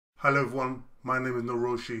Hello everyone, my name is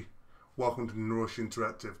Neroshi. Welcome to Neroshi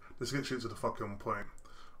Interactive. Let's get straight to the fucking point.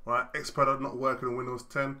 Right, Xpadder not working on Windows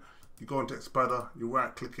 10. You go into Xpadder, you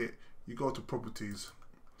right click it, you go to properties,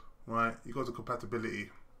 right, you go to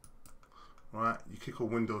compatibility, right, you click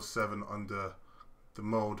on Windows 7 under the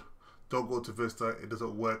mode. Don't go to Vista, it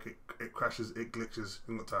doesn't work, it crashes, it glitches.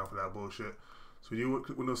 You ain't got time for that bullshit. So you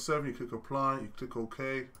click Windows 7, you click apply, you click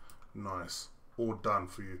OK, nice, all done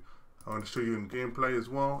for you. I'm going to show you in gameplay as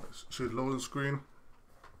well. Show you the loading screen.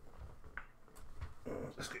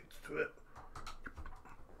 Let's get to it.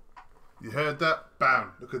 You heard that?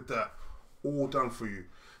 Bam! Look at that. All done for you.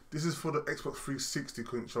 This is for the Xbox 360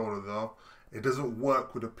 controller though. It doesn't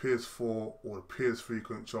work with the PS4 or the PS3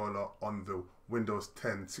 controller on the Windows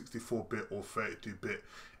 10 64-bit or 32-bit.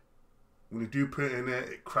 When you do put it in there,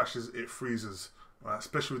 it crashes, it freezes. Right?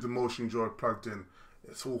 Especially with the MotionJoy plugged in.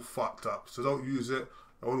 It's all fucked up. So don't use it.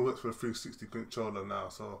 It only works for the 360 controller now,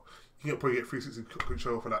 so you can probably get 360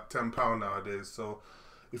 controller for like £10 nowadays. So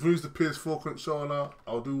if you use the PS4 controller,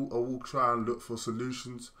 I will try and look for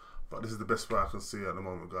solutions, but this is the best way I can see at the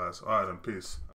moment, guys. Alright then, peace.